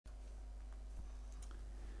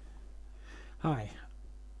Hi,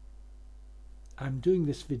 I'm doing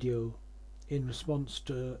this video in response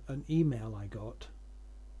to an email I got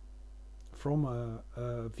from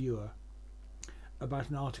a viewer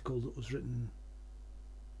about an article that was written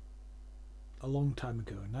a long time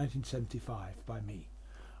ago, in 1975, by me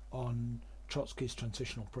on Trotsky's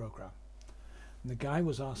transitional program. And the guy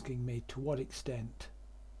was asking me to what extent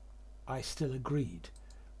I still agreed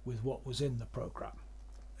with what was in the program.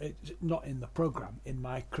 Not in the program, in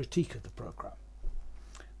my critique of the program.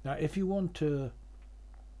 Now, if you want to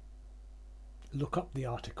look up the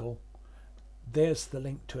article, there's the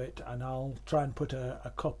link to it, and I'll try and put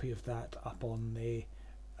a copy of that up on the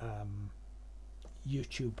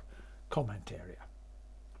YouTube comment area.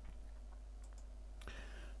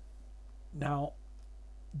 Now,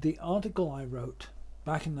 the article I wrote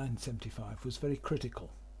back in 1975 was very critical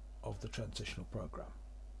of the transitional program.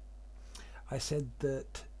 I said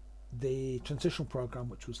that the transitional program,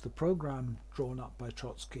 which was the program drawn up by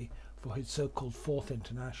Trotsky for his so-called Fourth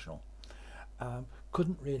International,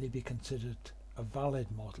 couldn't really be considered a valid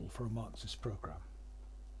model for a Marxist program.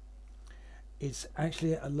 It's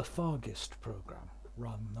actually a Lafarguist program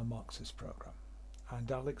rather than a Marxist program, and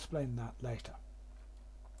I'll explain that later.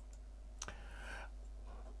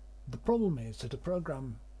 The problem is that a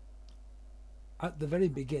program at the very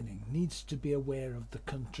beginning needs to be aware of the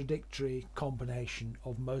contradictory combination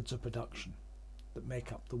of modes of production that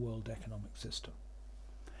make up the world economic system,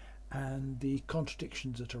 and the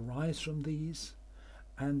contradictions that arise from these,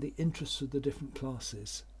 and the interests of the different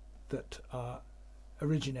classes that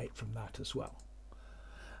originate from that as well.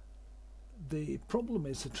 The problem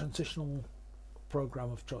is the transitional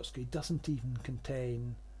program of Trotsky doesn't even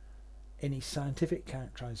contain any scientific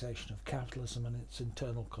characterization of capitalism and its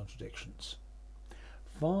internal contradictions.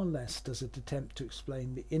 Far less does it attempt to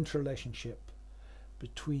explain the interrelationship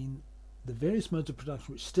between the various modes of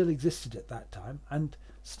production which still existed at that time and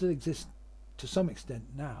still exist to some extent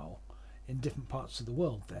now in different parts of the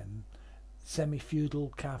world, then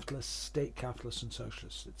semi-feudal capitalists, state capitalists and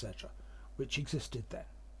socialists, etc., which existed then.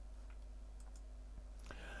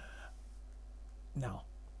 Now,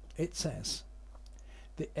 it says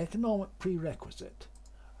the economic prerequisite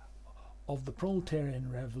of the proletarian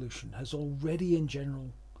revolution has already in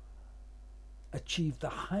general achieved the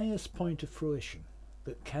highest point of fruition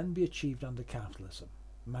that can be achieved under capitalism.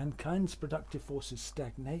 Mankind's productive forces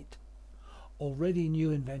stagnate. Already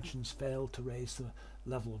new inventions fail to raise the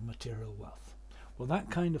level of material wealth. Well, that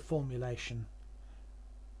kind of formulation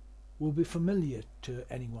will be familiar to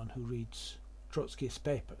anyone who reads Trotsky's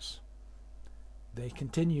papers. They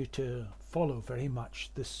continue to follow very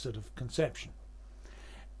much this sort of conception.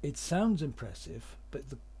 It sounds impressive, but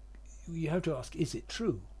you have to ask, is it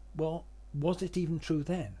true? Well, was it even true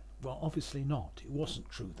then? Well, obviously not. It wasn't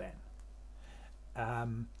true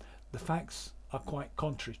then. The facts are quite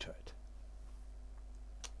contrary to it.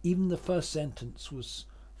 Even the first sentence was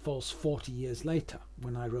false 40 years later,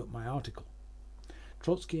 when I wrote my article.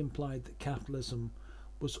 Trotsky implied that capitalism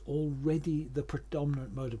was already the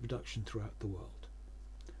predominant mode of production throughout the world.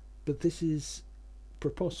 But this is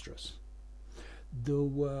preposterous. There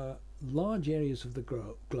were large areas of the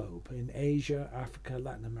globe, in Asia, Africa,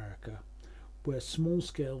 Latin America, where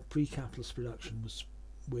small-scale pre-capitalist production was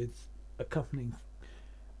with accompanying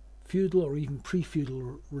feudal or even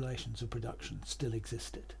pre-feudal relations of production still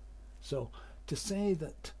existed. So to say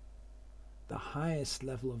that the highest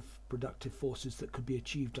level of productive forces that could be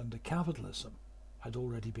achieved under capitalism had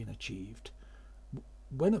already been achieved,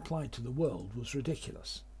 when applied to the world, was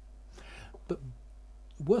ridiculous. But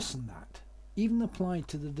worse than that, even applied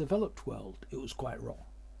to the developed world, it was quite wrong.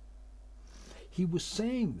 He was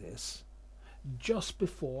saying this just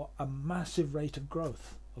before a massive rate of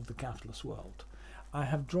growth of the capitalist world. I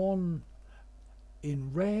have drawn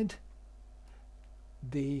in red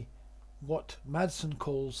what Madison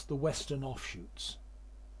calls the Western offshoots.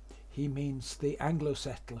 He means the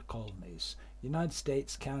Anglo-settler colonies, United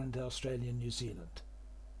States, Canada, Australia, New Zealand.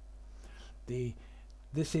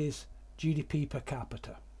 This is GDP per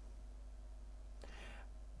capita.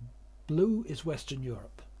 Blue is Western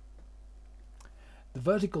Europe. The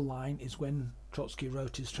vertical line is when Trotsky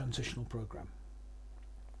wrote his transitional program.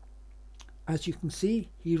 As you can see,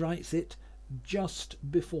 he writes it just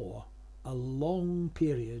before a long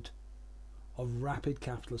period of rapid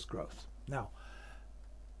capitalist growth. Now,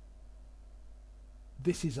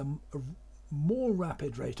 this is a more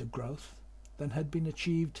rapid rate of growth than had been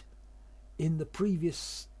achieved in the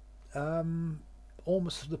previous,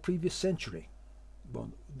 almost the previous century. Well,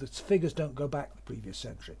 the figures don't go back the previous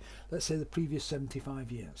century. Let's say the previous 75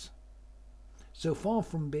 years. So far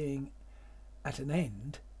from being at an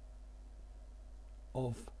end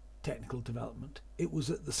of technical development, it was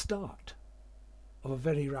at the start of a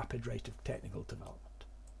very rapid rate of technical development.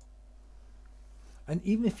 And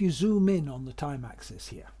even if you zoom in on the time axis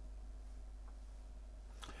here,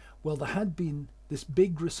 well, there had been this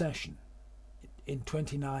big recession in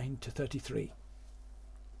 29 to 33.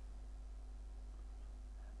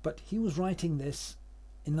 But he was writing this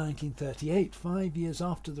in 1938, 5 years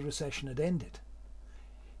after the recession had ended.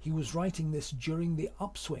 He was writing this during the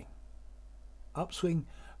upswing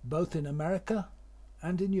both in America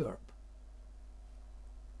and in Europe.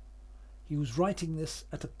 He was writing this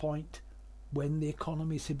at a point when the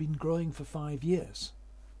economies had been growing for 5 years.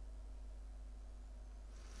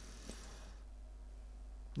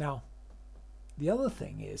 Now, the other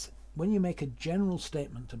thing is, when you make a general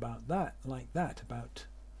statement about that, like that, about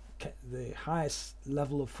the highest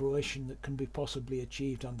level of fruition that can be possibly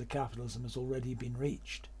achieved under capitalism has already been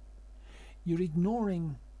reached, you're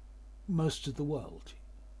ignoring most of the world.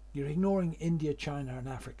 You're ignoring India, China and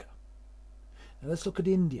Africa. Now let's look at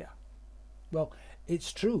India. Well,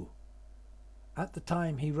 it's true. At the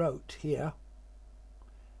time he wrote here,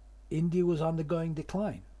 India was undergoing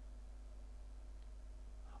decline.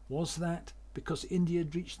 Was that because India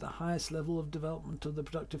had reached the highest level of development of the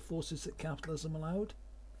productive forces that capitalism allowed?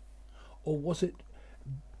 Or was it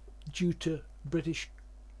due to British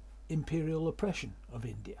imperial oppression of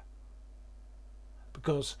India?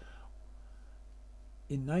 Because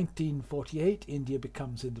in 1948 India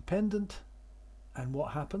becomes independent, and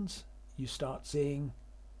what happens? You start seeing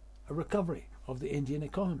a recovery of the Indian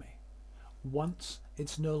economy once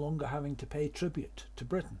it's no longer having to pay tribute to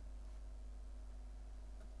Britain.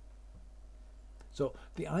 So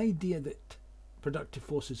the idea that productive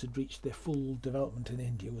forces had reached their full development in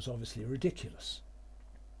India was obviously ridiculous.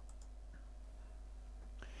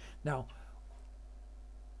 Now,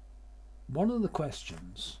 one of the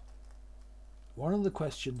questions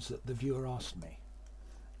that the viewer asked me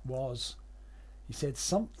was, he said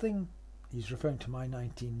something, he's referring to my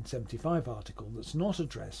 1975 article, that's not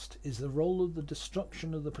addressed is the role of the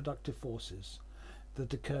destruction of the productive forces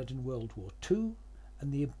that occurred in World War II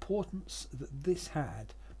and the importance that this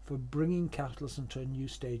had for bringing capitalism to a new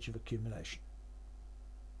stage of accumulation.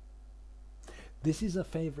 This is a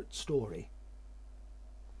favourite story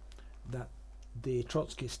that the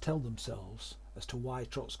Trotskyists tell themselves as to why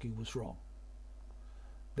Trotsky was wrong.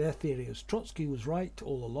 Their theory is Trotsky was right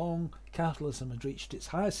all along, capitalism had reached its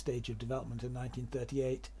highest stage of development in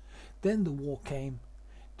 1938, then the war came,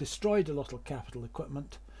 destroyed a lot of capital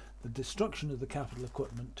equipment, the destruction of the capital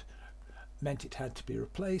equipment meant it had to be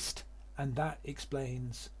replaced, and that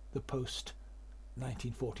explains the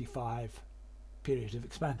post-1945 period of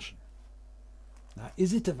expansion. Now,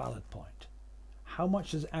 is it a valid point? How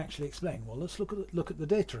much does it actually explain? Well, let's look at the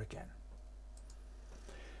data again.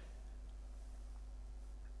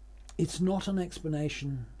 It's not an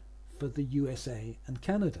explanation for the USA and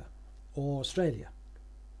Canada or Australia.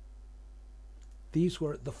 These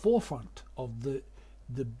were at the forefront of the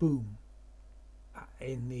boom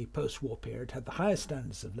in the post-war period, had the highest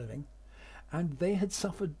standards of living, and they had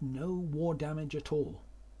suffered no war damage at all.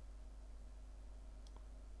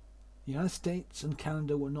 The United States and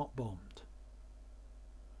Canada were not bombed.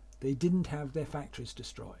 They didn't have their factories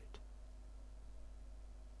destroyed.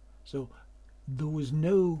 So there was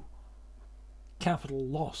no capital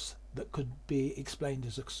loss that could be explained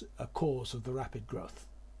as a cause of the rapid growth.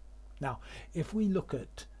 Now, if we look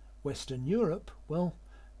at Western Europe, well,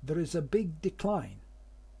 there is a big decline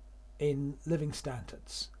in living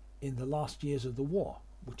standards in the last years of the war,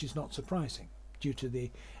 which is not surprising due to the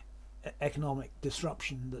economic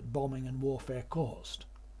disruption that bombing and warfare caused.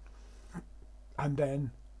 And then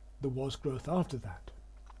there was growth after that.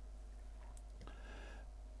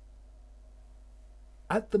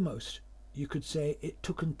 At the most, you could say it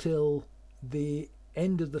took until the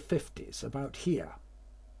end of the 50s, about here,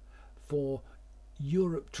 for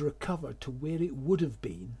Europe to recover to where it would have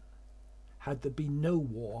been had there been no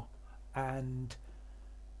war and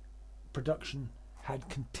production had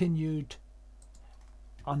continued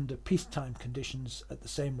under peacetime conditions at the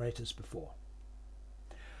same rate as before.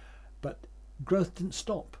 But growth didn't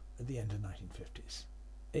stop at the end of the 1950s.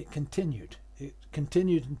 It continued. It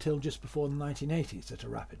continued until just before the 1980s at a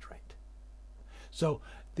rapid rate. So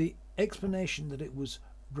the explanation that it was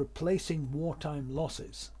replacing wartime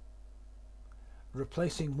losses,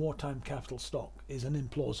 replacing wartime capital stock, is an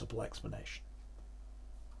implausible explanation.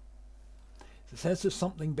 It says there's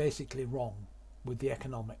something basically wrong with the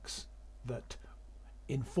economics that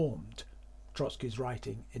informed Trotsky's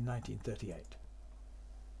writing in 1938.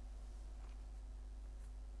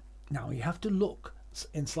 Now you have to look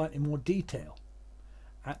in slightly more detail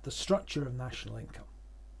at the structure of national income.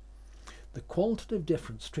 The qualitative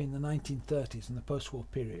difference between the 1930s and the post-war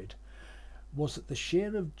period was that the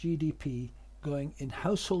share of GDP going in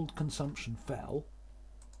household consumption fell,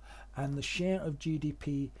 and the share of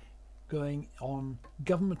GDP going on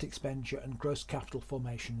government expenditure and gross capital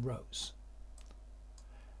formation rose.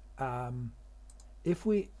 If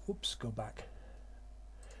we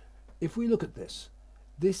look at this,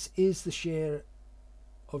 this is the share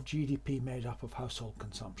of GDP made up of household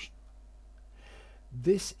consumption.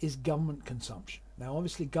 This is government consumption. Now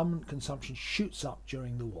obviously government consumption shoots up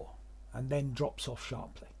during the war and then drops off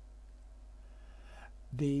sharply.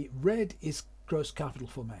 The red is gross capital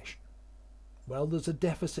formation. Well, there's a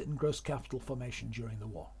deficit in gross capital formation during the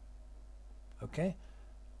war. Okay?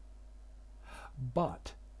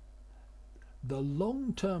 But the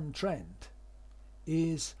long-term trend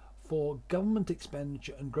is for government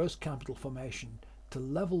expenditure and gross capital formation to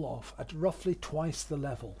level off at roughly twice the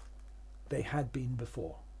level they had been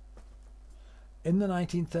before. In the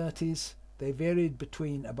 1930s, they varied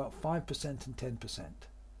between about 5% and 10%.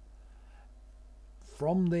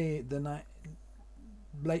 From the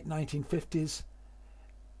late 1950s,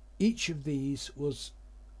 each of these was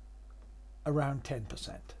around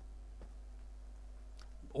 10%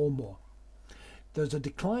 or more. There's a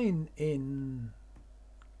decline in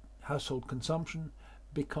household consumption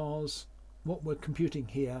because what we're computing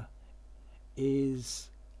here is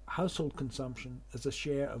household consumption as a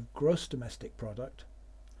share of gross domestic product,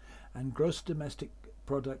 and gross domestic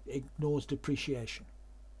product ignores depreciation.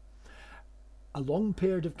 A long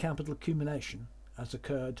period of capital accumulation, as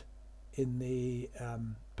occurred in the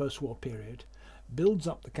post-war period, builds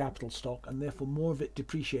up the capital stock, and therefore more of it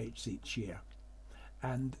depreciates each year,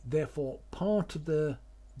 and therefore part of the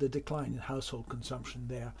decline in household consumption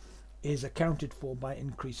there is accounted for by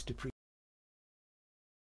increased depreciation.